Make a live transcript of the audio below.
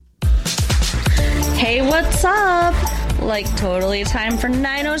Hey, what's up? Like, totally time for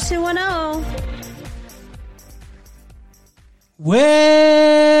 90210.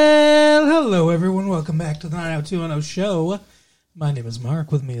 Well, hello everyone. Welcome back to the 90210 show. My name is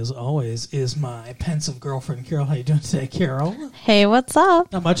Mark. With me, as always, is my pensive girlfriend, Carol. How you doing today, Carol? Hey, what's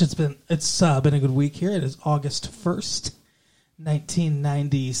up? Not much. It's been a good week here. It is August 1st,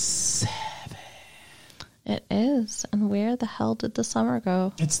 1997. It is. And where the hell did the summer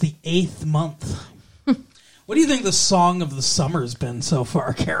go? It's the 8th month. What do you think the song of the summer's been so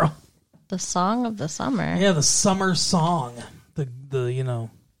far, Carol? The song of the summer? Yeah, the summer song. The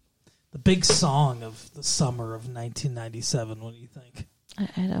big song of the summer of 1997. What do you think?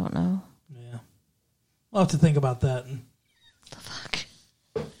 I don't know. Yeah. We'll have to think about that. The fuck?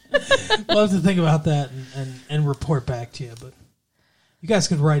 We'll have to think about that and report back to you. But you guys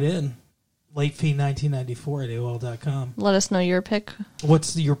could write in latefee1994 at AOL.com. Let us know your pick.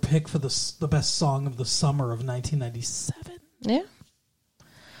 What's your pick for the best song of the summer of 1997? Yeah.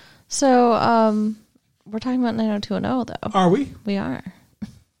 So, we're talking about 90210, though. Are we? We are.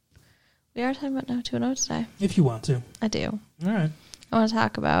 We are talking about 90210 today. If you want to. I do. All right. I want to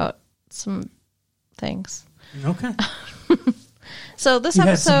talk about some things. Okay. So this you episode...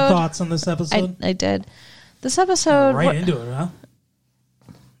 had some thoughts on this episode? I did. This episode... Right into it, huh?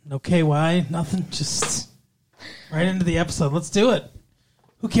 No KY, nothing, just right into the episode. Let's do it.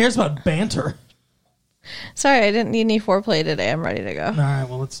 Who cares about banter? Sorry, I didn't need any foreplay today. I'm ready to go. All right,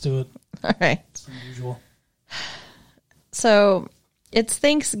 well, let's do it. All right. It's unusual. So, it's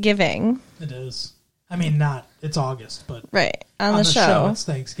Thanksgiving. It is. I mean, it's August, but... Right, on the show. It's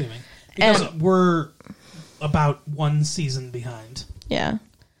Thanksgiving. Because we're about one season behind. Yeah,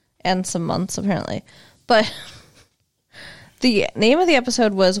 and some months, apparently. But... The name of the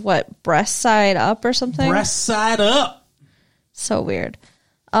episode was what? Breast Side Up or something? Breast Side Up. So weird.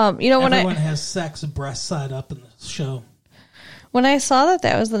 Everyone has sex breast side up in the show. When I saw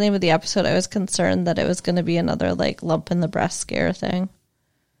that was the name of the episode, I was concerned that it was going to be another like lump in the breast scare thing.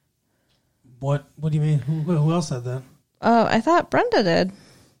 What do you mean? Who else said that? I thought Brenda did.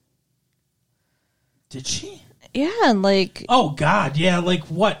 Did she? Yeah, and like... Oh, God, yeah, like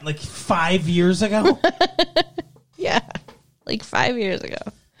what? Like 5 years ago? Yeah. Like 5 years ago.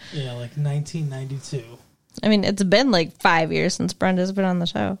 Yeah, like 1992. I mean, it's been like 5 years since Brenda's been on the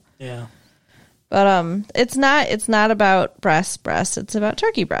show. Yeah. But it's not about breasts. It's about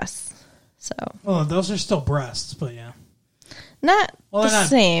turkey breasts. So. Well, those are still breasts, but yeah. Not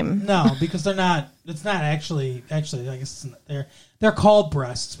same. No, because they're not. It's not actually. I guess they're called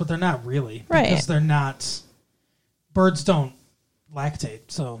breasts, but they're not really. Right. Because they're not. Birds don't lactate,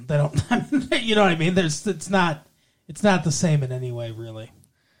 so they don't. I mean, you know what I mean? It's not the same in any way, really.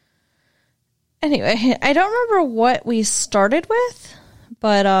 Anyway, I don't remember what we started with,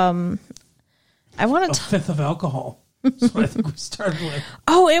 but I want to... A fifth of alcohol. That's what I think we started with.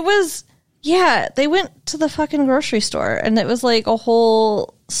 Oh, it was... Yeah, they went to the fucking grocery store, and it was like a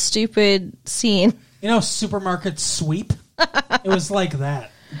whole stupid scene. You know, supermarket sweep? It was like that,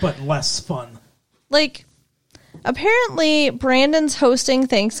 but less fun. Like, apparently, Brandon's hosting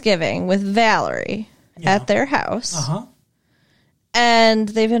Thanksgiving with Valerie at their house. Uh-huh. And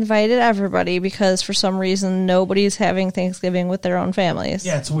they've invited everybody because for some reason nobody's having Thanksgiving with their own families.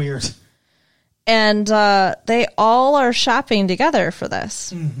 Yeah, it's weird. And they all are shopping together for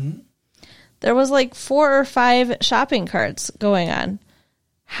this. Mm-hmm. There was like 4 or 5 shopping carts going on.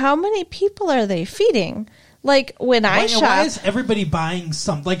 How many people are they feeding? Like when I shop... Why is everybody buying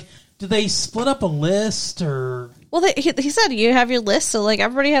something? Like, do they split up a list or... Well, he said you have your list, so like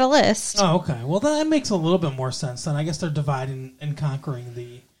everybody had a list. Oh, okay. Well, that makes a little bit more sense then. I guess they're dividing and conquering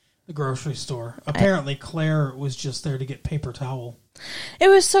the grocery store. Apparently, Claire was just there to get paper towel. It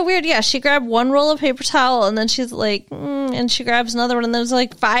was so weird. Yeah, she grabbed one roll of paper towel, and then she's like, and she grabs another one, and there's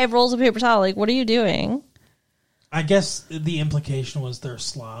like 5 rolls of paper towel. Like, what are you doing? I guess the implication was they're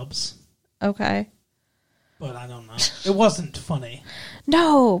slobs. Okay. But I don't know. It wasn't funny.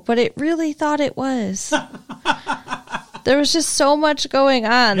 No, but it really thought it was. There was just so much going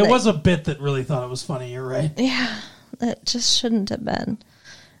on. It was a bit that really thought it was funny, you're right. Yeah, it just shouldn't have been.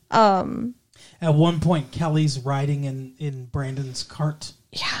 At one point, Kelly's riding in Brandon's cart.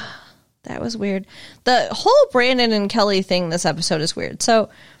 Yeah, that was weird. The whole Brandon and Kelly thing this episode is weird. So,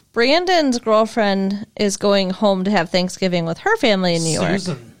 Brandon's girlfriend is going home to have Thanksgiving with her family in New York.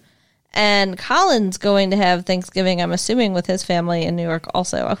 Susan. And Colin's going to have Thanksgiving, I'm assuming, with his family in New York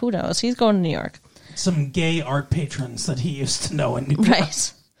also. Who knows? He's going to New York. Some gay art patrons that he used to know in New York.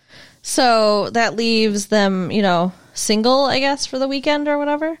 Right. So that leaves them, single, I guess, for the weekend or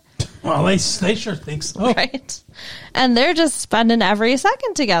whatever. Well, they sure think so. Right? And they're just spending every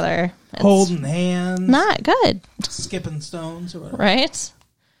second together. It's holding hands. not good. Skipping stones or whatever. Right?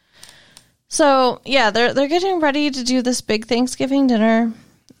 So, yeah, they're getting ready to do this big Thanksgiving dinner.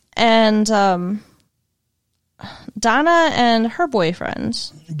 And Donna and her boyfriend,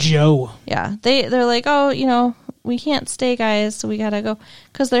 Joe. yeah, they're like, oh, you know, we can't stay, guys, so we gotta go.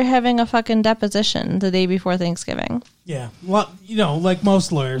 Because they're having a fucking deposition the day before Thanksgiving. Yeah. Well, you know, like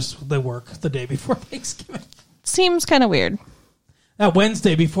most lawyers, they work the day before Thanksgiving. Seems kind of weird. That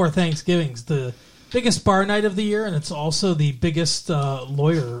Wednesday before Thanksgiving's the biggest bar night of the year, and it's also the biggest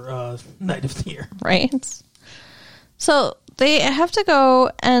lawyer night of the year. Right? So they have to go,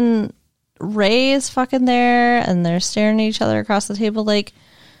 and Ray is fucking there, and they're staring at each other across the table like,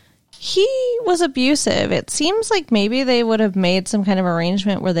 he was abusive. It seems like maybe they would have made some kind of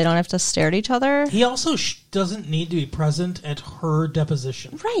arrangement where they don't have to stare at each other. He also doesn't need to be present at her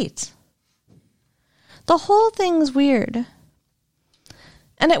deposition. Right. The whole thing's weird.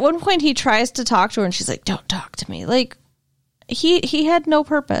 And at one point he tries to talk to her and she's like, don't talk to me. Like, he had no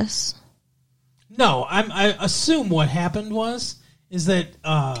purpose. No, I assume what happened is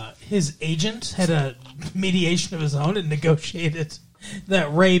that his agent had a mediation of his own and negotiated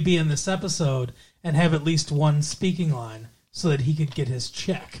that Ray be in this episode and have at least one speaking line so that he could get his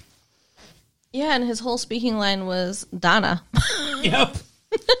check. Yeah, and his whole speaking line was Donna. Yep.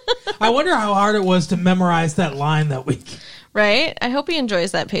 I wonder how hard it was to memorize that line that week. Right? I hope he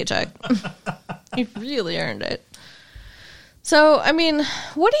enjoys that paycheck. He really earned it. So, I mean,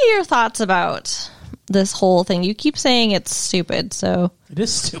 what are your thoughts about this whole thing? You keep saying it's stupid, so... It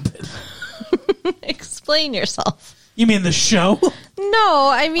is stupid. Explain yourself. You mean the show? No,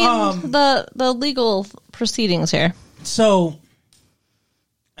 I mean the legal proceedings here. So,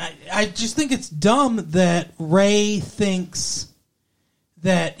 I just think it's dumb that Ray thinks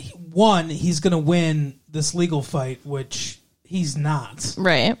that, one, he's going to win this legal fight, which he's not.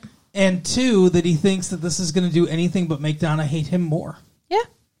 Right. And two, that he thinks that this is going to do anything but make Donna hate him more. Yeah.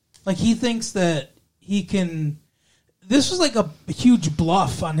 Like, he thinks that he can... This was like a huge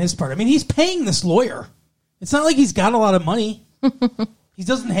bluff on his part. I mean, he's paying this lawyer. It's not like he's got a lot of money. He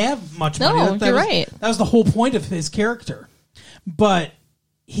doesn't have much money. No, you're right. That was the whole point of his character. But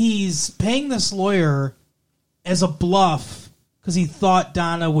he's paying this lawyer as a bluff because he thought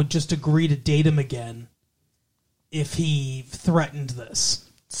Donna would just agree to date him again if he threatened this.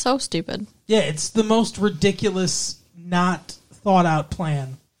 So stupid. Yeah, it's the most ridiculous, not thought out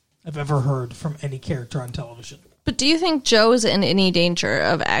plan I've ever heard from any character on television. But do you think Joe's in any danger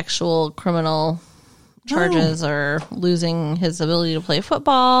of actual criminal charges or losing his ability to play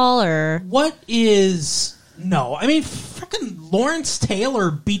football or... What is... No, I mean, freaking Lawrence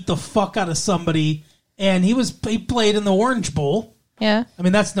Taylor beat the fuck out of somebody, and he played in the Orange Bowl. Yeah. I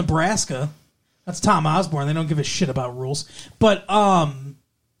mean, that's Nebraska. That's Tom Osborne. They don't give a shit about rules. But,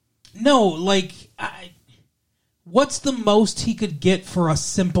 no, like, what's the most he could get for a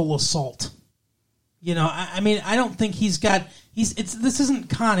simple assault? You know, I mean, I don't think he's got... This isn't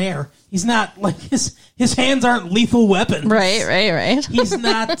Con Air. He's not, like, his hands aren't lethal weapons. Right. He's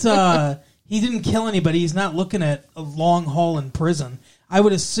not... He didn't kill anybody. He's not looking at a long haul in prison. I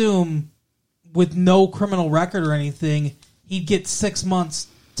would assume with no criminal record or anything, he'd get 6 months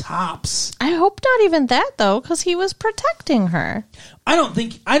tops. I hope not even that, though, because he was protecting her. I don't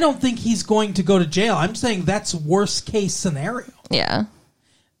think he's going to go to jail. I'm saying that's worst case scenario. Yeah.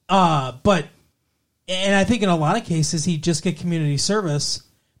 But I think in a lot of cases he'd just get community service.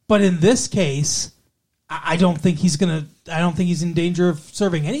 But in this case, I don't think he's in danger of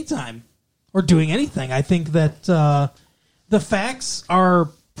serving any time or doing anything. I think that the facts are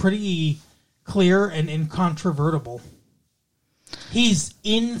pretty clear and incontrovertible. He's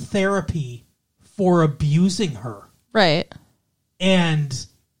in therapy for abusing her. Right. And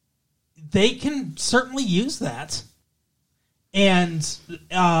they can certainly use that. And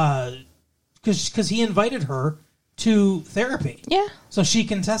because he invited her to therapy. Yeah. So she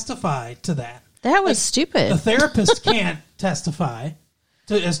can testify to that. That was stupid. The therapist can't testify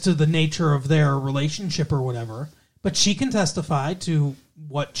as to the nature of their relationship or whatever, but she can testify to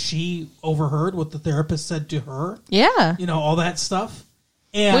what she overheard, what the therapist said to her. Yeah. You know, all that stuff.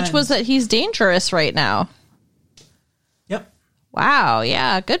 And which was that he's dangerous right now. Yep. Wow.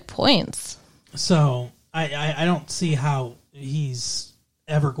 Yeah. Good points. So I don't see how he's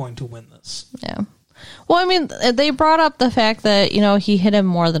ever going to win this. Yeah. Well, I mean, they brought up the fact that, you know, he hit him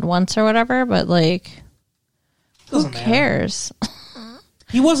more than once or whatever, but, like, who cares?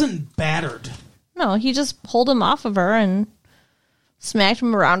 He wasn't battered. No, he just pulled him off of her and smacked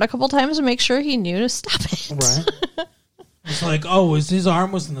him around a couple times to make sure he knew to stop it. Right. It's like, oh, his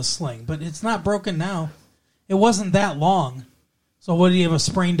arm was in the sling, but it's not broken now. It wasn't that long. So what, did he have a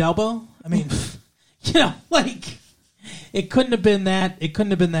sprained elbow? I mean, like, it couldn't have been that. It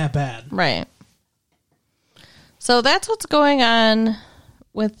couldn't have been that bad. Right. So that's what's going on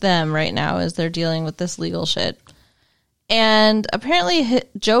with them right now, is they're dealing with this legal shit. And apparently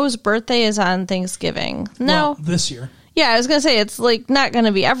Joe's birthday is on Thanksgiving. Now, this year. Yeah, I was going to say, it's like not going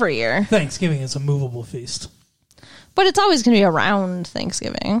to be every year. Thanksgiving is a movable feast. But it's always going to be around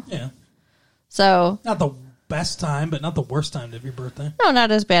Thanksgiving. Yeah. So. Not the best time, but not the worst time to have your birthday. No,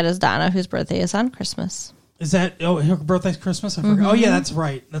 not as bad as Donna, whose birthday is on Christmas. Is that, her birthday's Christmas? I forgot. Mm-hmm. Oh, yeah, that's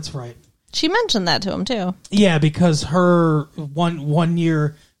right. That's right. She mentioned that to him, too. Yeah, because her one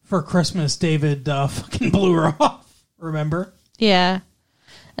year for Christmas, David fucking blew her off. Remember? Yeah.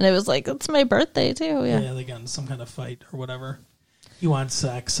 And it was like, it's my birthday, too. Yeah. Yeah, they got into some kind of fight or whatever. He wanted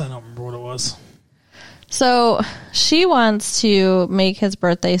sex. I don't remember what it was. So she wants to make his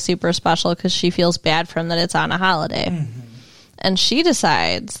birthday super special because she feels bad for him that it's on a holiday. Mm-hmm. And she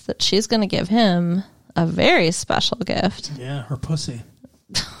decides that she's going to give him a very special gift. Yeah, her pussy.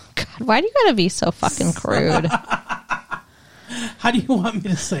 God, why do you got to be so fucking crude? How do you want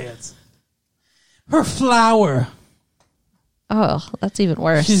me to say it? Her flower. Oh, that's even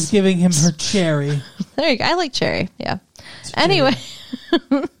worse. She's giving him her cherry. There you go. I like cherry. Yeah. Anyway.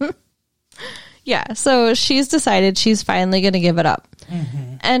 Yeah, so she's decided she's finally going to give it up.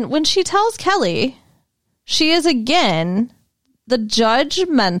 Mm-hmm. And when she tells Kelly, she is again the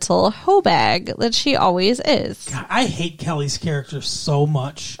judgmental hoe bag that she always is. God, I hate Kelly's character so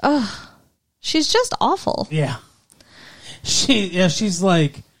much. Ugh, she's just awful. Yeah. She's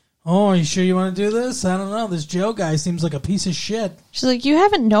like, oh, are you sure you want to do this? I don't know. This Joe guy seems like a piece of shit. She's like, you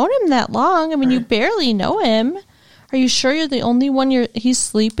haven't known him that long. I mean, you barely know him. Are you sure you're the only one he's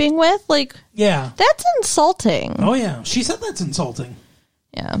sleeping with? Like, yeah, that's insulting. Oh yeah, she said that's insulting.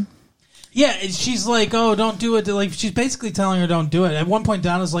 Yeah, yeah. She's like, oh, don't do it. Like, she's basically telling her don't do it. At one point,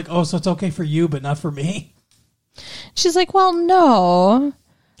 Donna's like, oh, so it's okay for you, but not for me. She's like, well, no.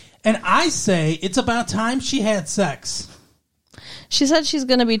 And I say it's about time she had sex. She said she's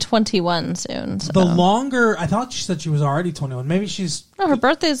going to be 21 soon. So. The longer, I thought she said she was already 21. Maybe she's. No, her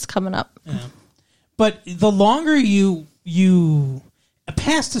birthday's coming up. Yeah. But the longer you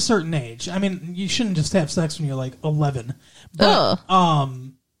past a certain age, I mean, you shouldn't just have sex when you're like 11. But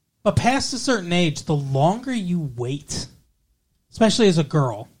but past a certain age, the longer you wait, especially as a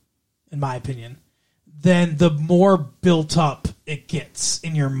girl, in my opinion, then the more built up it gets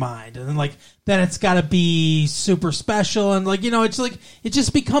in your mind, and then it's got to be super special, and it's like it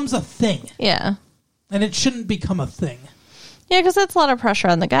just becomes a thing. Yeah, and it shouldn't become a thing. Yeah, because that's a lot of pressure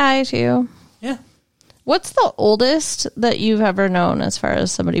on the guy too. Yeah. What's the oldest that you've ever known as far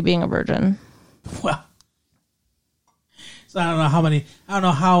as somebody being a virgin? Well, so I don't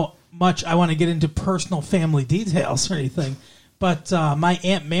know how much I want to get into personal family details or anything, but my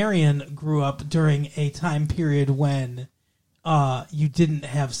Aunt Marion grew up during a time period when you didn't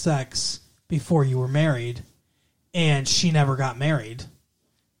have sex before you were married, and she never got married.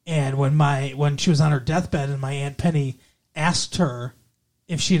 And when she was on her deathbed and my Aunt Penny asked her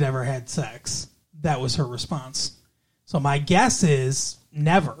if she'd ever had sex, that was her response. So my guess is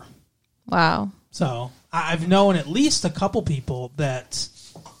never. Wow. So I've known at least a couple people that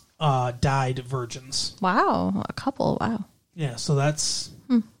died virgins. Wow. A couple. Wow. Yeah. So that's,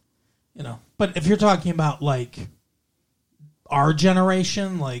 but if you're talking about like our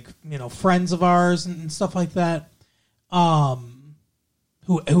generation, like, friends of ours and stuff like that,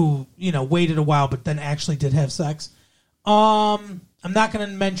 who waited a while, but then actually did have sex. I'm not going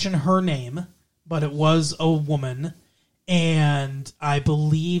to mention her name, but it was a woman, and I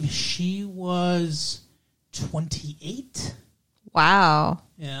believe she was 28. Wow.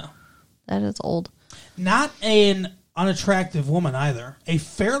 Yeah. That is old. Not an unattractive woman either. A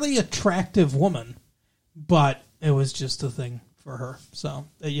fairly attractive woman, but it was just a thing for her. So,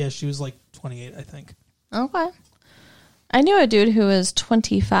 yeah, she was like 28, I think. Okay. I knew a dude who was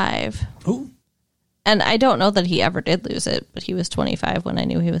 25. Ooh. And I don't know that he ever did lose it, but he was 25 when I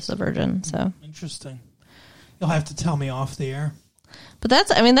knew he was a virgin. So interesting. You'll have to tell me off the air. But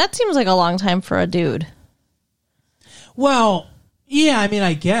that seems like a long time for a dude. Well, yeah, I mean,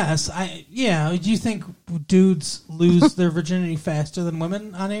 I guess. Do you think dudes lose their virginity faster than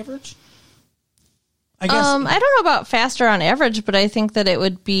women on average? I guess. I don't know about faster on average, but I think that it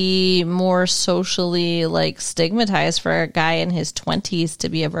would be more socially stigmatized for a guy in his 20s to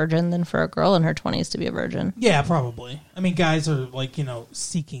be a virgin than for a girl in her 20s to be a virgin. Yeah, probably. I mean, guys are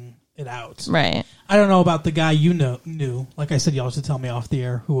seeking it out. Right. I don't know about the guy knew. Like I said, you'll have to tell me off the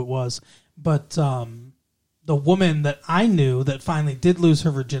air who it was. But the woman that I knew that finally did lose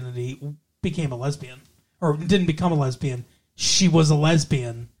her virginity became a lesbian. Or didn't become a lesbian. She was a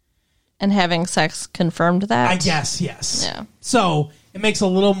lesbian. And having sex confirmed that? I guess, yes. Yeah. So it makes a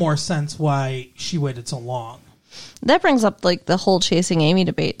little more sense why she waited so long. That brings up like the whole chasing Amy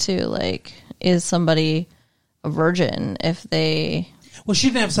debate too. Like, is somebody a virgin if they... Well, she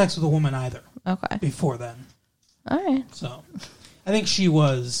didn't have sex with a woman either. Okay. Before then. All right. So I think she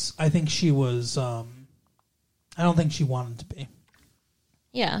was, I don't think she wanted to be.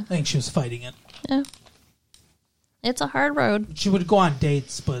 Yeah. I think she was fighting it. Yeah. It's a hard road. She would go on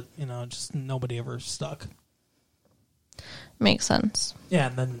dates, but, just nobody ever stuck. Makes sense. Yeah,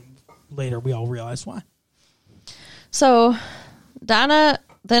 and then later we all realized why. So Donna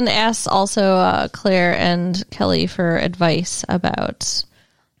then asks also Claire and Kelly for advice about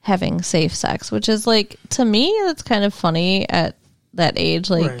having safe sex, which is like, to me, that's kind of funny at that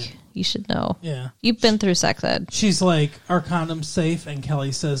age. Like, Right. You should know. Yeah. You've been through sex ed. She's like, are condoms safe? And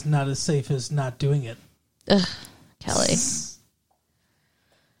Kelly says, not as safe as not doing it. Ugh, Kelly.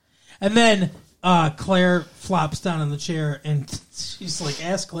 And then Claire flops down in the chair and she's like,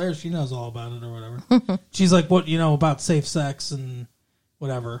 ask Claire, she knows all about it or whatever. She's like, what, about safe sex and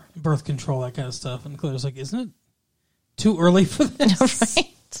whatever, birth control, that kind of stuff. And Claire's like, isn't it too early for this? Right.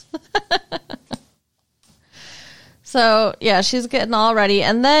 So, yeah, she's getting all ready.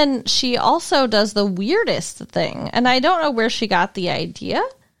 And then she also does the weirdest thing. And I don't know where she got the idea.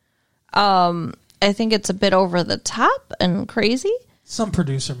 I think it's a bit over the top and crazy. Some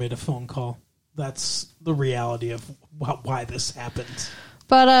producer made a phone call. That's the reality of why this happened.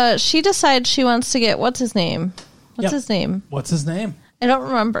 But she decides she wants to get, what's his name? What's his name? What's his name? I don't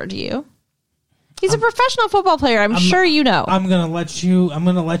remember. Do you? He's a professional football player. I'm sure you know. I'm gonna let you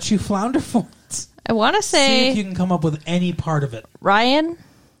flounder for it. I want to See say if you can come up with any part of it. Ryan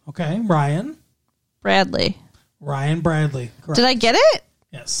Okay, Ryan Bradley. Bradley. Correct. Did I get it?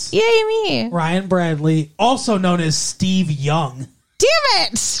 Yes. Yay me. Ryan Bradley, also known as Steve Young. Damn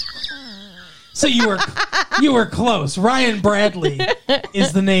it. So you were close. Ryan Bradley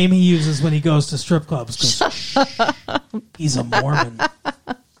is the name he uses when he goes to strip clubs. Goes, he's a Mormon.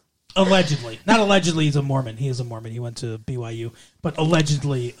 Allegedly. Not allegedly he's a Mormon. He is a Mormon. He went to BYU. But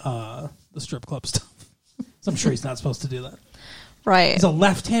allegedly the strip club stuff. So I'm sure he's not supposed to do that. Right. He's a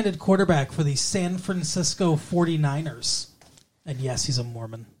left-handed quarterback for the San Francisco 49ers. And yes, he's a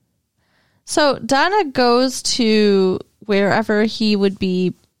Mormon. So Donna goes to wherever he would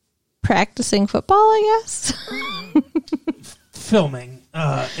be practicing football, I guess. Filming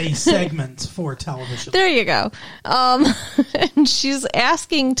a segment for television. There you go. And she's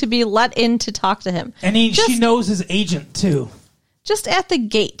asking to be let in to talk to him. And she knows his agent, too. Just at the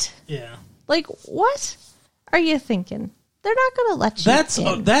gate. Yeah. Like, what are you thinking? They're not going to let you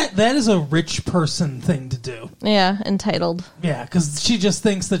in. That is a rich person thing to do. Yeah, entitled. Yeah, because she just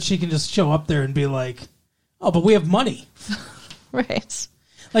thinks that she can just show up there and be like, oh, but we have money. Right.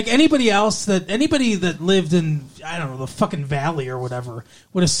 Like anybody that lived in, I don't know, the fucking valley or whatever,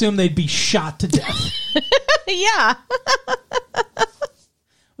 would assume they'd be shot to death. Yeah.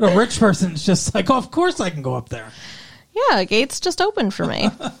 But a rich person's just like, oh, of course I can go up there. Yeah, gate's just open for me.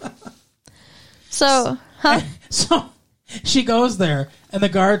 So, So she goes there, and the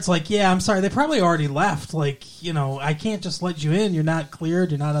guard's like, yeah, I'm sorry, they probably already left. Like, I can't just let you in. You're not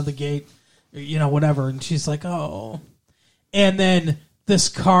cleared. You're not on the gate. Whatever. And she's like, oh. And then this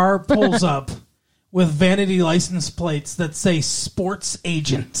car pulls up with vanity license plates that say sports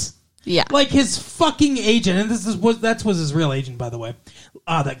agent. yeah. Like his fucking agent. And that was his real agent, by the way.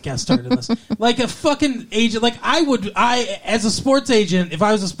 That guest starred in this. Like a fucking agent. Like as a sports agent, if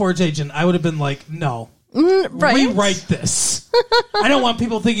I was a sports agent, I would have been like, no. Right. Rewrite this. I don't want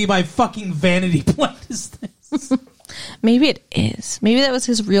people thinking my fucking vanity plate is this. Maybe it is. Maybe that was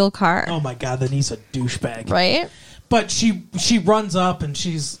his real car. Oh my god, then he's a douchebag. Right? But she runs up and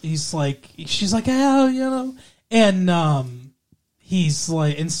she's like, oh, and he's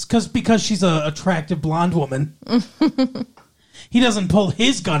like, because she's a attractive blonde woman, he doesn't pull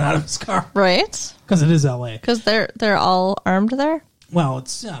his gun out of his car. Right? Because it is LA. Because they're all armed there? Well,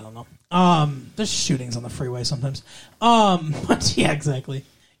 I don't know. There's shootings on the freeway sometimes. But yeah, exactly.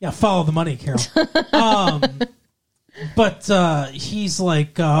 Yeah, follow the money, Carol. But he's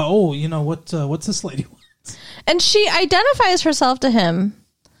like, what's this lady want? And she identifies herself to him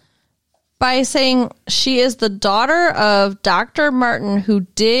by saying she is the daughter of Dr. Martin, who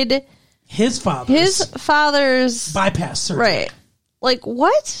did his father's bypass surgery. Right. Like,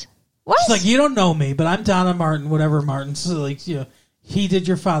 what? What? She's like, you don't know me, but I'm Donna Martin, whatever Martin. So like, he did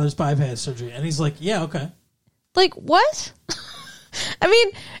your father's bypass surgery. And he's like, yeah, okay. Like, what? I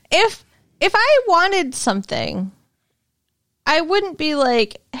mean, if if I wanted something, I wouldn't be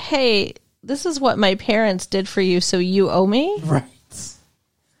like, hey, this is what my parents did for you, so you owe me. Right.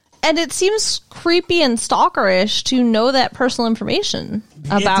 And it seems creepy and stalkerish to know that personal information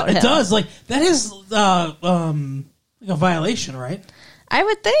about him. It does. Like, that is like a violation, right? I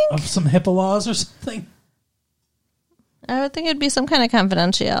would think. Of some HIPAA laws or something. I would think it'd be some kind of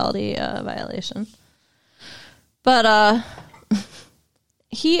confidentiality violation. But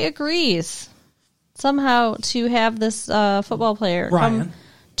he agrees somehow to have this football player come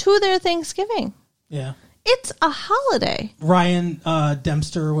to their Thanksgiving. Yeah. It's a holiday. Ryan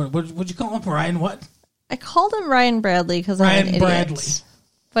Dempster, what'd you call him? Ryan what? I called him Ryan Bradley because I'm an idiot. Bradley.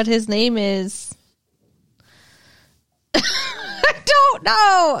 But his name is... I don't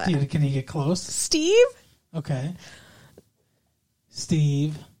know. Can he get close? Steve? Okay.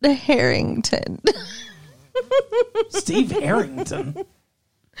 Steve. Harrington. Steve Harrington.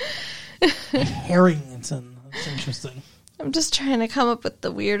 Harrington. That's interesting. I'm just trying to come up with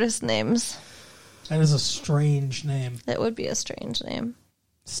the weirdest names. That is a strange name. That would be a strange name.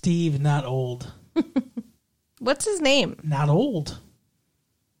 Steve, not old. What's his name? Not old.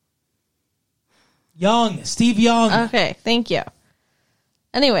 Young. Steve Young. Okay, thank you.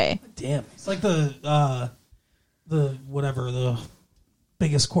 Anyway. Damn. It's like the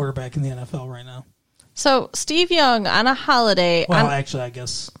biggest quarterback in the NFL right now. So, Steve Young on a holiday. Well, actually, I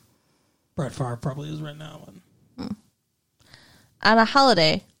guess Brett Favre probably is right now. On a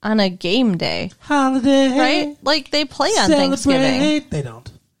holiday, on a game day. Holiday. Right? Like, they play on Thanksgiving. They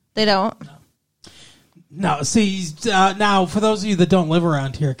don't. They don't? No, see, now, for those of you that don't live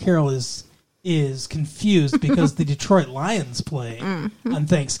around here, Carol is confused because the Detroit Lions play on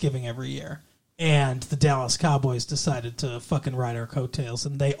Thanksgiving every year. And the Dallas Cowboys decided to fucking ride our coattails,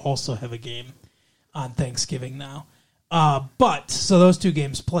 and they also have a game on Thanksgiving now. So those two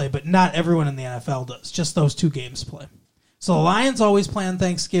games play, but not everyone in the NFL does. Just those two games play. So the Lions always play on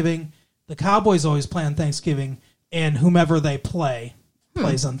Thanksgiving, the Cowboys always play on Thanksgiving, and whomever they play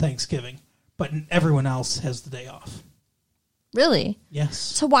plays on Thanksgiving. But everyone else has the day off. Really? Yes.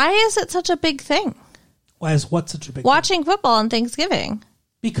 So why is it such a big thing? Why is what such a big Watching football on Thanksgiving.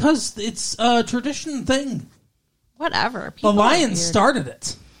 Because it's a tradition thing. Whatever. The Lions started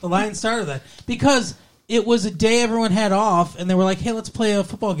it. The Lions started that. Because it was a day everyone had off, and they were like, hey, let's play a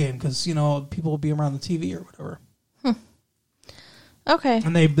football game, because, people will be around the TV or whatever. Okay.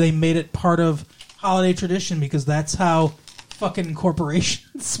 And they made it part of holiday tradition, because that's how fucking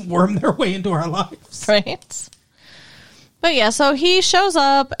corporations worm their way into our lives. Right. But yeah, so he shows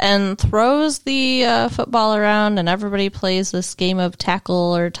up and throws the football around, and everybody plays this game of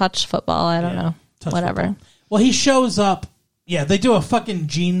tackle or touch football. I don't know. Whatever. Football. Well, he shows up. Yeah, they do a fucking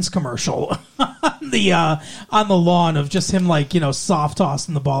jeans commercial on the lawn of just him, soft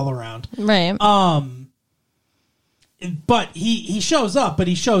tossing the ball around. Right. But he shows up, but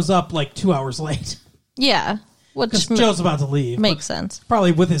he shows up 2 hours late. Yeah. Because Joe's about to leave. Makes sense.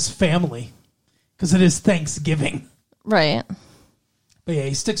 Probably with his family, because it is Thanksgiving. Right. But yeah,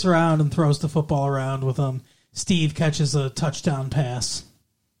 he sticks around and throws the football around with him. Steve catches a touchdown pass.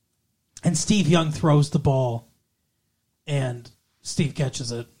 And Steve Young throws the ball. And Steve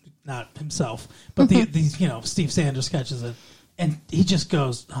catches it. Not himself. But Steve Sanders catches it. And he just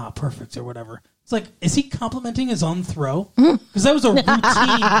goes, perfect, or whatever. It's like, is he complimenting his own throw? Because that was a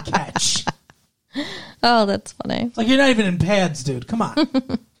routine catch. Oh, that's funny. It's like, you're not even in pads, dude. Come on.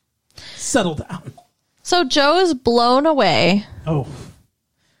 Settle down. So Joe's blown away. Oh.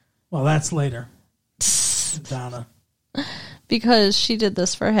 Well, that's later. Donna. Because she did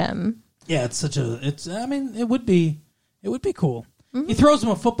this for him. Yeah, it would be cool. Mm-hmm. He throws him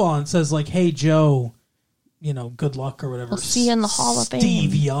a football and says, hey, Joe, good luck or whatever. We'll see you in the Hall of Fame.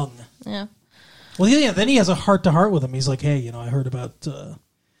 Steve Young. Yeah. Well, yeah, then he has a heart-to-heart with him. He's like, hey, I heard about,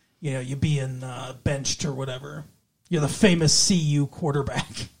 you being benched or whatever. You're the famous CU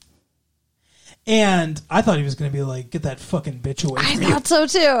quarterback. And I thought he was going to be like, get that fucking bitch away from you. I thought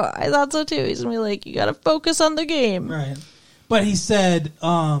so too. He's going to be like, you got to focus on the game. Right. But he said,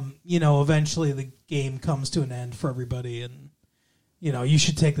 eventually the game comes to an end for everybody. And, you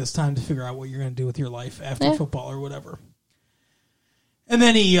should take this time to figure out what you're going to do with your life after football or whatever. And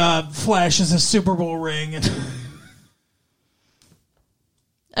then he flashes his Super Bowl ring. And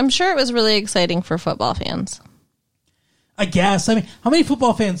I'm sure it was really exciting for football fans. I guess. I mean, how many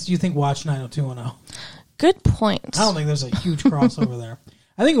football fans do you think watch 90210? Good point. I don't think there's a huge crossover there.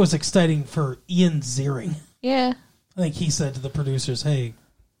 I think it was exciting for Ian Ziering. Yeah. I think he said to the producers, hey,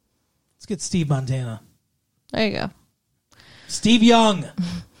 let's get Steve Montana. There you go. Steve Young.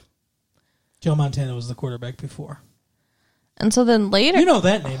 Joe Montana was the quarterback before. And so then later... You know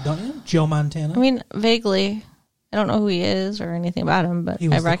that name, don't you? Joe Montana. I mean, vaguely. I don't know who he is or anything about him, but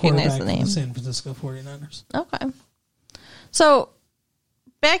I recognize the name. The San Francisco 49ers. Okay. So,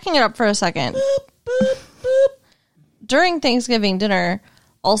 backing it up for a second. Boop, boop, boop. During Thanksgiving dinner,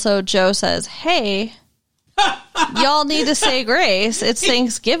 also Joe says, hey, y'all need to say grace. It's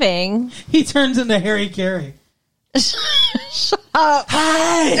Thanksgiving. He turns into Harry Carey. Shut up.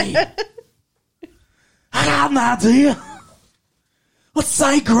 Hey! I got an idea. Let's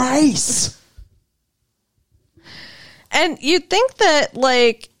say grace. And you'd think that,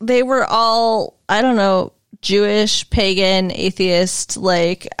 like, they were all, I don't know, Jewish, pagan, atheist,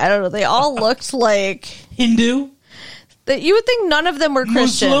 like, I don't know, they all looked like... Hindu? That you would think none of them were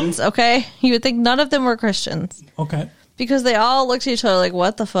Christians, Muslim? Okay? You would think none of them were Christians. Okay. Because they all looked at each other like,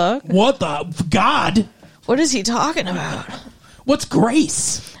 what the fuck? What the... God? What is he talking about? What's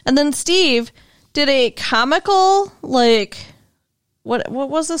grace? And then Steve did a comical, like... What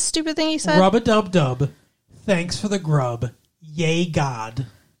was the stupid thing he said? Rub-a-dub-dub. Thanks for the grub. Yay, God.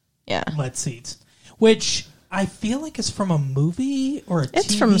 Yeah. Let's eat. Which I feel like is from a movie or a TV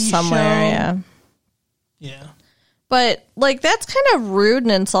It's from somewhere, show. yeah. Yeah. But, like, that's kind of rude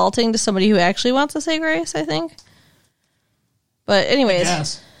and insulting to somebody who actually wants to say grace, I think. But anyways,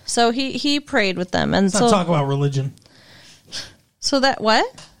 Yes. so he prayed with them. And Let's not talk about religion. So that,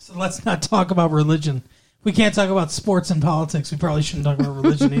 what? So let's not talk about religion. We can't talk about sports and politics. We probably shouldn't talk about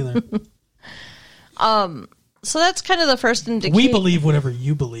religion either. So that's kind of the first indication. We believe whatever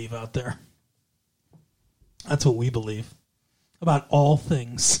you believe out there. That's what we believe about all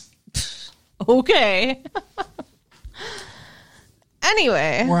things. Okay.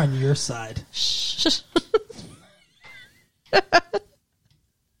 Anyway. We're on your side.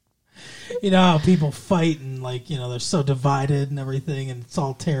 You know how people fight and, like, you know, they're so divided and everything and it's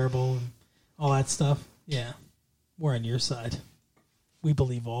all terrible and all that stuff? Yeah. We're on your side. We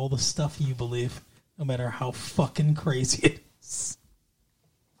believe all the stuff you believe, no matter how fucking crazy it is.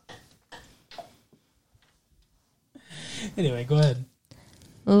 Anyway, go ahead.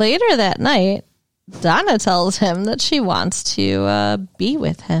 Later that night, Donna tells him that she wants to be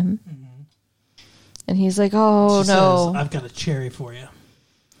with him. Mm-hmm. And he's like, oh, She no. says, I've got a cherry for you.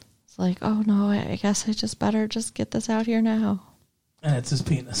 It's like, oh, no, I guess I just better just get this out here now. And it's his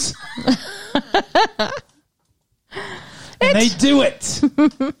penis. And they do it.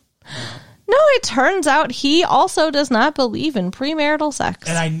 No, it turns out he also does not believe in premarital sex.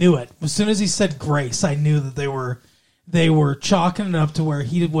 And I knew it. As soon as he said grace, I knew that they were chalking it up to where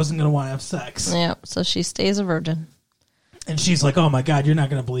he wasn't going to want to have sex. Yeah, so she stays a virgin. And she's like, oh my God, you're not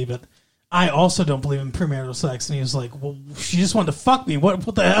going to believe it. I also don't believe in premarital sex. And he was like, well, she just wanted to fuck me. What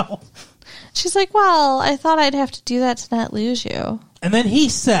the hell? She's like, well, I thought I'd have to do that to not lose you. And then he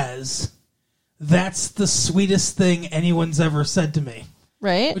says, that's the sweetest thing anyone's ever said to me.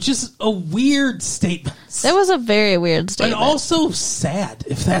 Right? Which is a weird statement. That was a very weird statement. But also sad,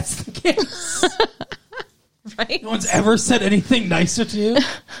 if that's the case. Right? No one's ever said anything nicer to you.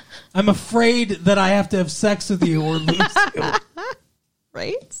 I'm afraid that I have to have sex with you or lose you.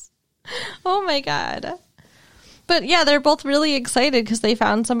 Right? Oh my God. But yeah, they're both really excited because they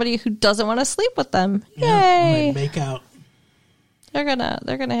found somebody who doesn't want to sleep with them. Yeah, Yay! and they make out. They're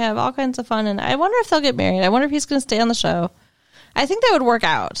gonna have all kinds of fun, and I wonder if they'll get married. I wonder if he's gonna stay on the show. I think that would work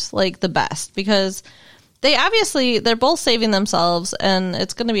out like the best because they're both saving themselves, and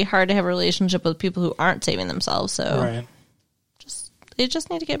it's gonna be hard to have a relationship with people who aren't saving themselves. So Right. they just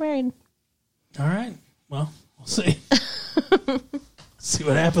need to get married. All right. Well, we'll see. See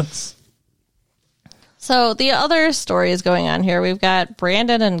what happens. So the other story is going on here. We've got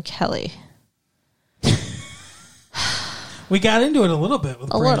Brandon and Kelly. We got into it a little bit with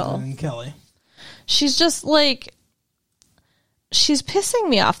Brandon little. and Kelly. She's just like, she's pissing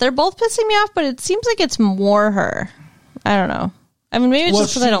me off. They're both pissing me off, but it seems like it's more her. I don't know. I mean, maybe it's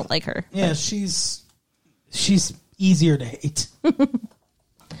just because I don't like her. Yeah, she's easier to hate.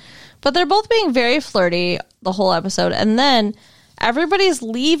 But they're both being very flirty the whole episode. And then everybody's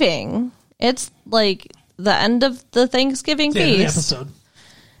leaving. It's like the end of the Thanksgiving Yeah, the feast. episode.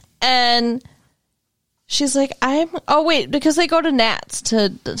 And she's like, oh, wait, because they go to Nat's to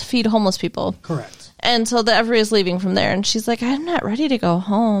feed homeless people. Correct. And so everybody's leaving from there. And she's like, I'm not ready to go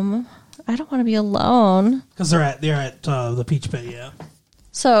home. I don't want to be alone. Because they're at the Peach Pit, yeah.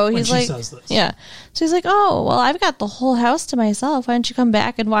 So When he's she like, says this. yeah. So he's like, oh, well, I've got the whole house to myself. Why don't you come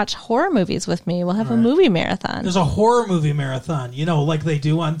back and watch horror movies with me? We'll have a movie marathon. There's a horror movie marathon, like they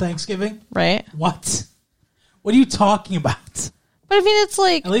do on Thanksgiving. Right? What? What are you talking about? But I mean, it's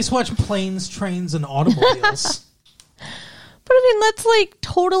like, At least watch Planes, Trains, and Automobiles. but But I mean, that's like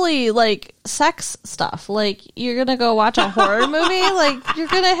totally like sex stuff. Like you're gonna go watch a horror movie, like you're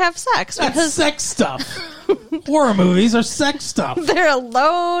gonna have sex That's because sex stuff. Horror movies are sex stuff. they're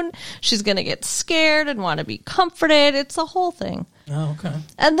alone. She's gonna get scared and want to be comforted. It's the whole thing. Oh, okay.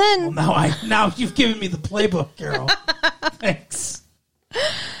 And then Now you've given me the playbook, Carol. Thanks.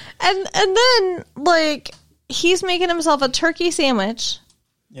 and then like he's making himself a turkey sandwich.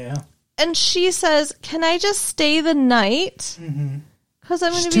 Yeah. And she says, "Can I just stay the night? Because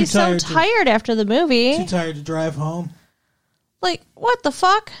I'm going to be so tired after the movie. Too tired to drive home." Like, what the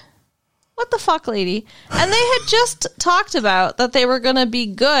fuck? What the fuck, lady? And they had just talked about that they were going to be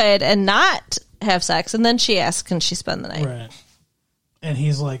good and not have sex. And then she asked, "Can she spend the night?" Right. And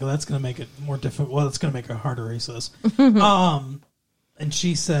he's like, "Well, that's going to make it more difficult. Well, it's going to make it harder," he says. And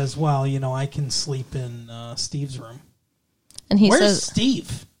she says, "Well, I can sleep in Steve's room." And he Where's says,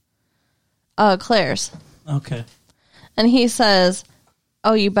 Steve? Claire's. Okay. And he says,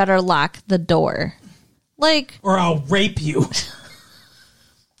 "Oh, you better lock the door." Like, or I'll rape you.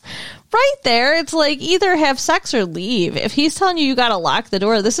 Right there, it's like either have sex or leave. If he's telling you got to lock the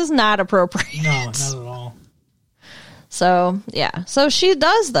door, this is not appropriate. No, not at all. So, yeah. So she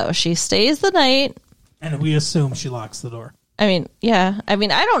does, though. She stays the night. And we assume she locks the door. I mean, yeah. I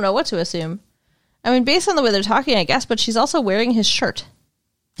mean, I don't know what to assume. I mean, based on the way they're talking, I guess, but she's also wearing his shirt.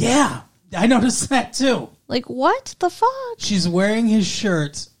 Yeah. I noticed that too. Like, what the fuck? She's wearing his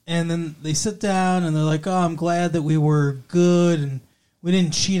shirt, and then they sit down, and they're like, "Oh, I'm glad that we were good, and we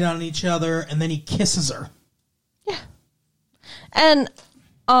didn't cheat on each other." And then he kisses her. Yeah. And,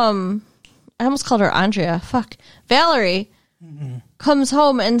 I almost called her Andrea. Fuck. Valerie comes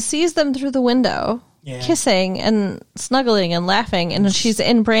home and sees them through the window, kissing and snuggling and laughing, and she's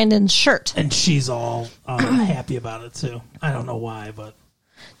in Brandon's shirt. And she's all happy about it, too. I don't know why, but...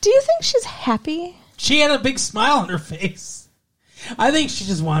 Do you think she's happy? She had a big smile on her face. I think she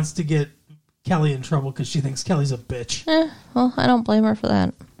just wants to get Kelly in trouble because she thinks Kelly's a bitch. Well, I don't blame her for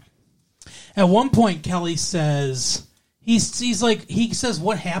that. At one point, Kelly says, he's like, he says,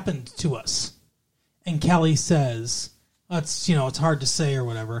 "What happened to us?" And Kelly says, "It's, it's hard to say," or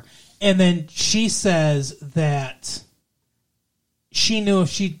whatever. And then she says that she knew if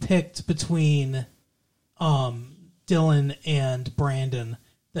she'd picked between Dylan and Brandon,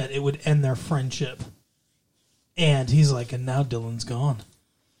 that it would end their friendship. And he's like, "And now Dylan's gone."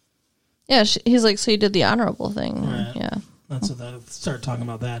 Yeah, he's like, "So you did the honorable thing." Right. Yeah. That's what they started talking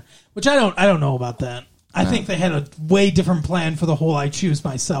about that. Which I don't know about that. I think they had a way different plan for the whole "I choose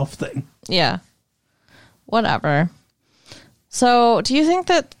myself" thing. Yeah. Whatever. So, do you think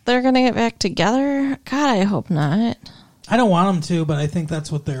that they're going to get back together? God, I hope not. I don't want them to, but I think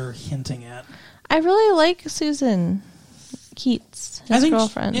that's what they're hinting at. I really like Susan Keats, his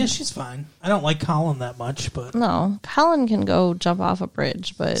girlfriend. Yeah, she's fine. I don't like Colin that much, but... No, Colin can go jump off a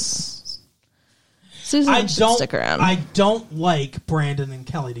bridge, but Susan should stick around. I don't like Brandon and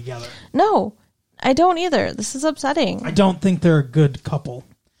Kelly together. No, I don't either. This is upsetting. I don't think they're a good couple.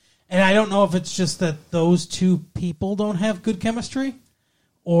 And I don't know if it's just that those two people don't have good chemistry,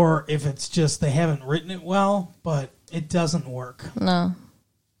 or if it's just they haven't written it well, but it doesn't work. No.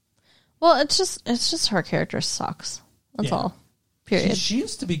 Well, it's just her character sucks. That's all. Period. She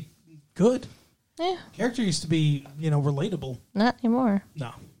used to be good. Yeah. Character used to be, relatable. Not anymore.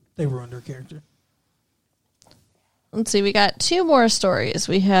 No, they ruined her character. Let's see. We got two more stories.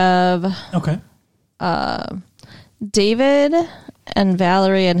 We have David and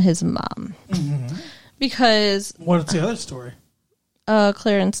Valerie and his mom. Mm-hmm. Because... What's the other story?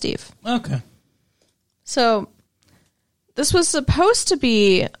 Claire and Steve. Okay. So... This was supposed to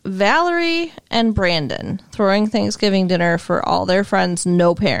be Valerie and Brandon throwing Thanksgiving dinner for all their friends,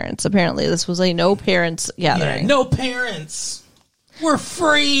 no parents. Apparently, this was a no parents gathering. Yeah, no parents. We're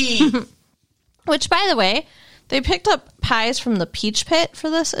free. Which, by the way, they picked up pies from the Peach Pit for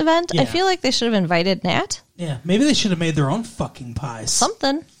this event. Yeah. I feel like they should have invited Nat. Yeah, maybe they should have made their own fucking pies.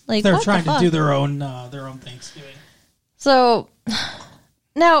 Something. Like they're trying to do their own Thanksgiving. So,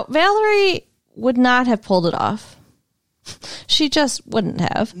 now, Valerie would not have pulled it off. She just wouldn't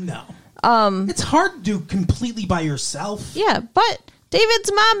have. No. It's hard to do completely by yourself. Yeah, but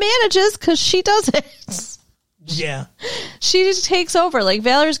David's mom manages because she does it. Yeah. She just takes over. Like,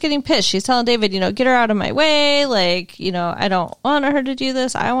 Valerie's getting pissed. She's telling David, get her out of my way. Like, I don't want her to do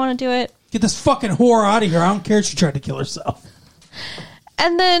this. I want to do it. Get this fucking whore out of here. I don't care if she tried to kill herself.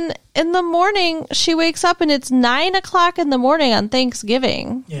 And then in the morning, she wakes up and it's 9:00 in the morning on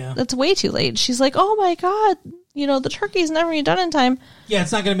Thanksgiving. Yeah. That's way too late. She's like, "Oh my God, the turkey's never even done in time." Yeah,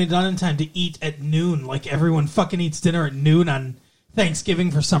 it's not going to be done in time to eat at noon. Like, everyone fucking eats dinner at noon on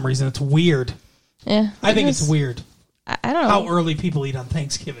Thanksgiving for some reason. It's weird. Yeah. I think it's weird. I don't know. How early people eat on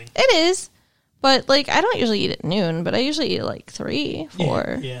Thanksgiving. It is. But, like, I don't usually eat at noon, but I usually eat at, like, 3,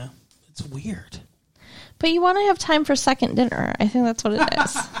 4. Yeah. It's weird. But you want to have time for second dinner. I think that's what it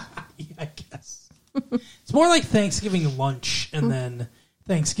is. Yeah, I guess. It's more like Thanksgiving lunch, and then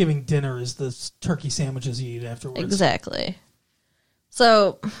Thanksgiving dinner is the turkey sandwiches you eat afterwards. Exactly.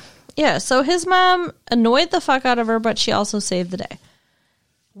 So, yeah. So his mom annoyed the fuck out of her, but she also saved the day.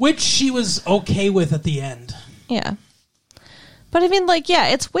 Which she was okay with at the end. Yeah. But I mean, like, yeah,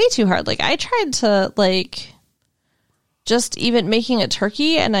 it's way too hard. Like, I tried to, like, just even making a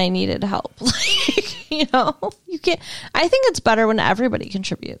turkey, and I needed help. Like, you know, you can't. I think it's better when everybody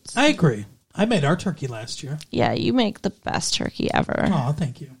contributes. I agree. I made our turkey last year. Yeah, you make the best turkey ever. Oh,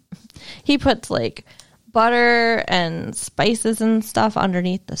 thank you. He puts, like, butter and spices and stuff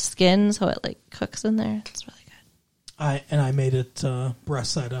underneath the skin, so it, like, cooks in there. It's really good. I made it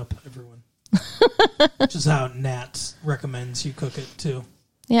breast side up, everyone. Which is how Nat recommends you cook it too.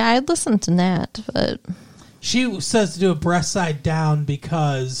 Yeah, I'd listen to Nat, but she says to do it breast side down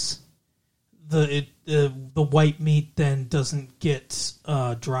because the white meat then doesn't get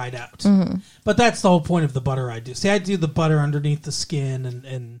dried out. Mm-hmm. But that's the whole point of the butter I do. See, I do the butter underneath the skin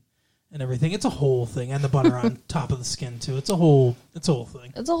and everything. It's a whole thing, and the butter on top of the skin too. It's a whole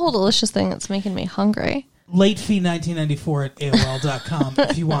thing. It's a whole delicious thing that's making me hungry. Latefee1994 at AOL.com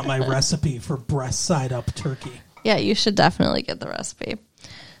if you want my recipe for breast side up turkey. Yeah, you should definitely get the recipe.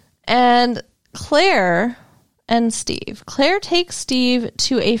 And Claire and Steve. Claire takes Steve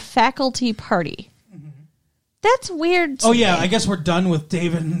to a faculty party. Mm-hmm. That's weird to me. I guess we're done with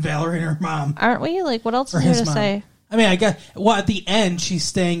David and Valerie and her mom. Aren't we? Like, what else is there to say? I mean, I guess, well, at the end, she's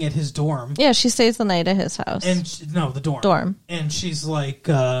staying at his dorm. Yeah, she stays the night at his house. And the dorm. Dorm. And she's like,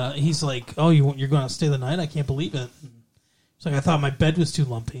 he's like, oh, you're going to stay the night? I can't believe it. She's like, I thought my bed was too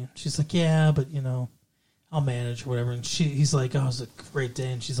lumpy. She's like, yeah, but, I'll manage or whatever. And he's like, oh, it was a great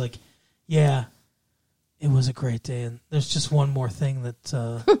day. And she's like, yeah, it was a great day. And there's just one more thing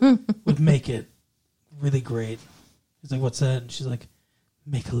that would make it really great. He's like, what's that? And she's like,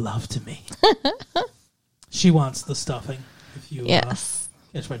 make love to me. She wants the stuffing, if you yes.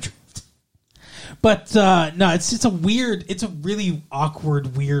 Catch my drift. But, no, it's a really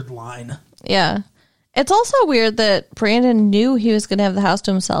awkward, weird line. Yeah. It's also weird that Brandon knew he was going to have the house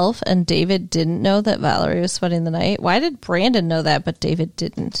to himself, and David didn't know that Valerie was spending the night. Why did Brandon know that, but David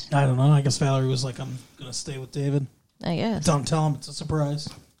didn't? I don't know. I guess Valerie was like, I'm going to stay with David. I guess. Don't tell him. It's a surprise.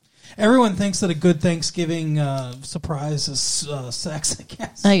 Everyone thinks that a good Thanksgiving surprise is sex,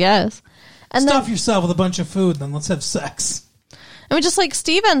 I guess. And stuff yourself with a bunch of food, then let's have sex. I mean, just like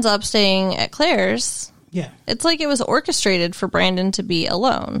Steve ends up staying at Claire's. Yeah. It's like it was orchestrated for Brandon to be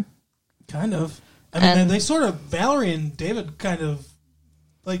alone. Kind of. I mean, they sort of, Valerie and David kind of,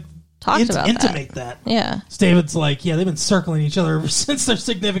 like, talked about intimate that. Yeah. David's like, yeah, they've been circling each other ever since their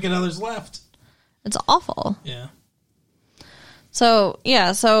significant others left. It's awful. Yeah. So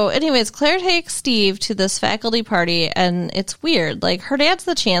anyways, Claire takes Steve to this faculty party, and it's weird. Like, her dad's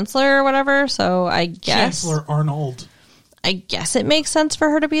the chancellor or whatever, so I guess... Chancellor Arnold. I guess it makes sense for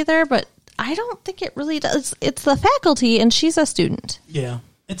her to be there, but I don't think it really does. It's the faculty, and she's a student. Yeah.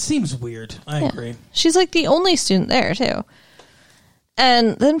 It seems weird. I agree. She's, like, the only student there, too.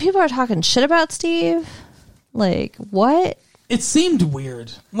 And then people are talking shit about Steve. Like, what? It seemed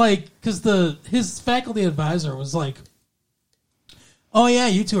weird. Like, because his faculty advisor was like... Oh, yeah,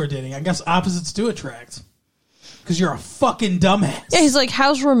 you two are dating. I guess opposites do attract. Because you're a fucking dumbass. Yeah, he's like,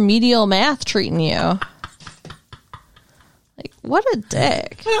 how's remedial math treating you? Like, what a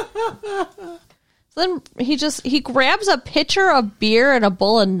dick. Then he grabs a pitcher of beer and a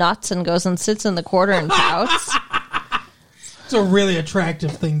bowl of nuts and goes and sits in the corner and pouts. It's a really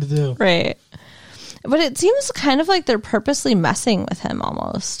attractive thing to do. Right. But it seems kind of like they're purposely messing with him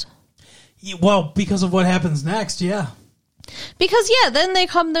almost. Yeah, well, because of what happens next, yeah. Because, then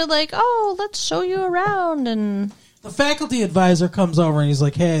they're like, oh, let's show you around. And the faculty advisor comes over and he's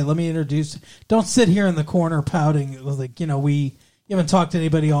like, hey, let me introduce... Don't sit here in the corner pouting. Like, you haven't talked to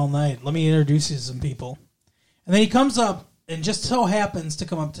anybody all night. Let me introduce you to some people. And then he comes up and just so happens to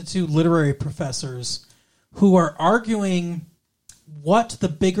come up to two literary professors who are arguing what the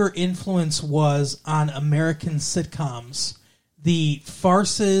bigger influence was on American sitcoms. The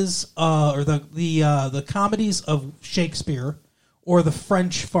farces or the comedies of Shakespeare or the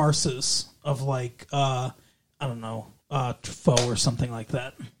French farces of like I don't know, Truffaut or something like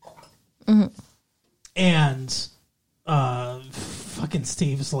that. Mm-hmm. And fucking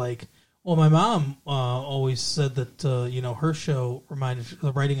Steve's like, well, my mom always said that her show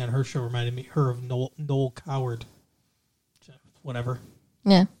the writing on her show reminded her of Noel Coward. Whatever.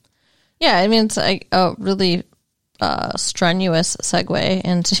 Yeah. I mean, it's like a really strenuous segue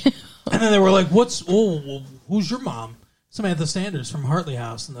into. And then they were like, who's your mom? Samantha Sanders from Hartley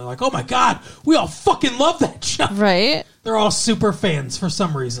House. And they're like, oh my God, we all fucking love that show. Right. They're all super fans for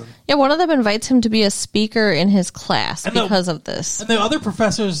some reason. Yeah, one of them invites him to be a speaker in his class because of this. And the other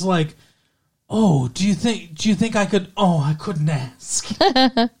professor's like, oh, do you think I could? Oh, I couldn't ask.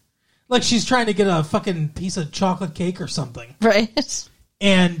 Like she's trying to get a fucking piece of chocolate cake or something. Right.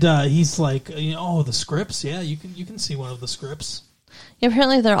 And he's like, oh, the scripts. Yeah, you can see one of the scripts. Yeah,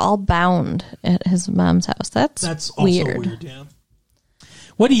 apparently they're all bound at his mom's house. That's also weird. Yeah.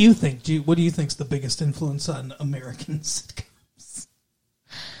 What do you think? What do you think's the biggest influence on American sitcoms?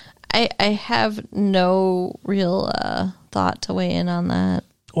 I have no real thought to weigh in on that.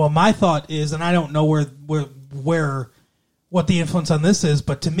 Well, my thought is, and I don't know what the influence on this is,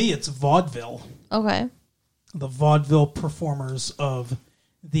 but to me, it's vaudeville. Okay. The vaudeville performers of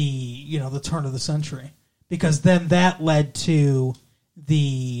the turn of the century, because then that led to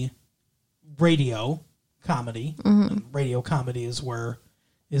the radio comedy. Mm-hmm. Radio comedy is where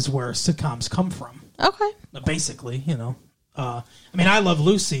sitcoms come from. Okay. Basically, I mean, I Love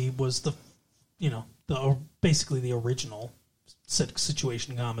Lucy was basically the original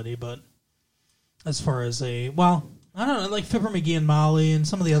situation comedy, but as far as I don't know, like Fibber McGee and Molly and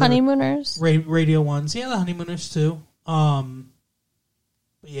some of the other Honeymooners radio ones. Yeah, the Honeymooners too.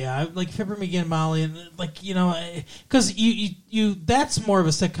 Yeah, I like Fibber McGee and Molly, and because you that's more of a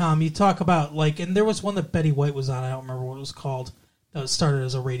sitcom. You talk about and there was one that Betty White was on. I don't remember what it was called. That started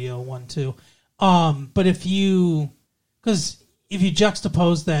as a radio one too. But if you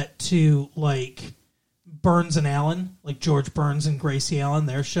juxtapose that to Burns and Allen, like George Burns and Gracie Allen,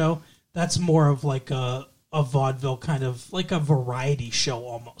 their show, that's more of a vaudeville kind of like a variety show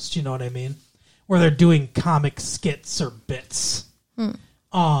almost. You know what I mean? Where they're doing comic skits or bits.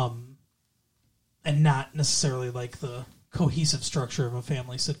 And not necessarily like the cohesive structure of a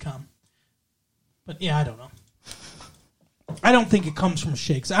family sitcom. But yeah, I don't know. I don't think it comes from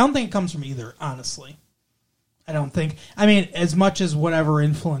Shakes. I don't think it comes from either, honestly. I don't think. I mean, as much as whatever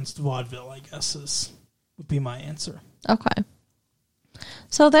influenced vaudeville, I guess would be my answer. Okay.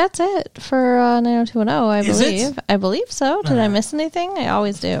 So that's it for 90210, I Is believe. it? I believe so. Did I miss anything? I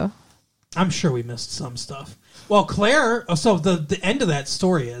always do. I'm sure we missed some stuff. Well, Claire, so the end of that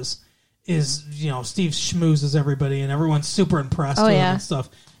story is Steve schmoozes everybody and everyone's super impressed with him and stuff.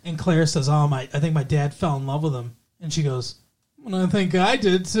 And Claire says, I think my dad fell in love with him. And she goes, well, I think I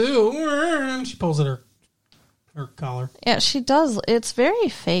did too. And she pulls at her collar. Yeah, she does. It's very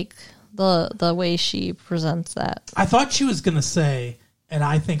fake, the way she presents that. I thought she was going to say, and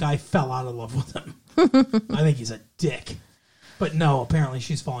I think I fell out of love with him. I think he's a dick. But no, apparently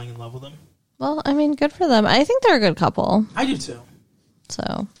she's falling in love with him. Well, I mean, good for them. I think they're a good couple. I do too.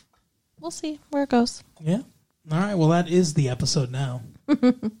 So, we'll see where it goes. Yeah. All right. Well, that is the episode now.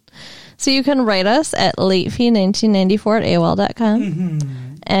 So you can write us at latefee1994@aol.com.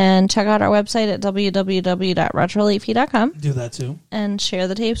 Mm-hmm. And check out our website at www.retrolatefee.com. Do that too. And share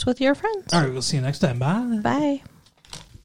the tapes with your friends. All right. We'll see you next time. Bye. Bye.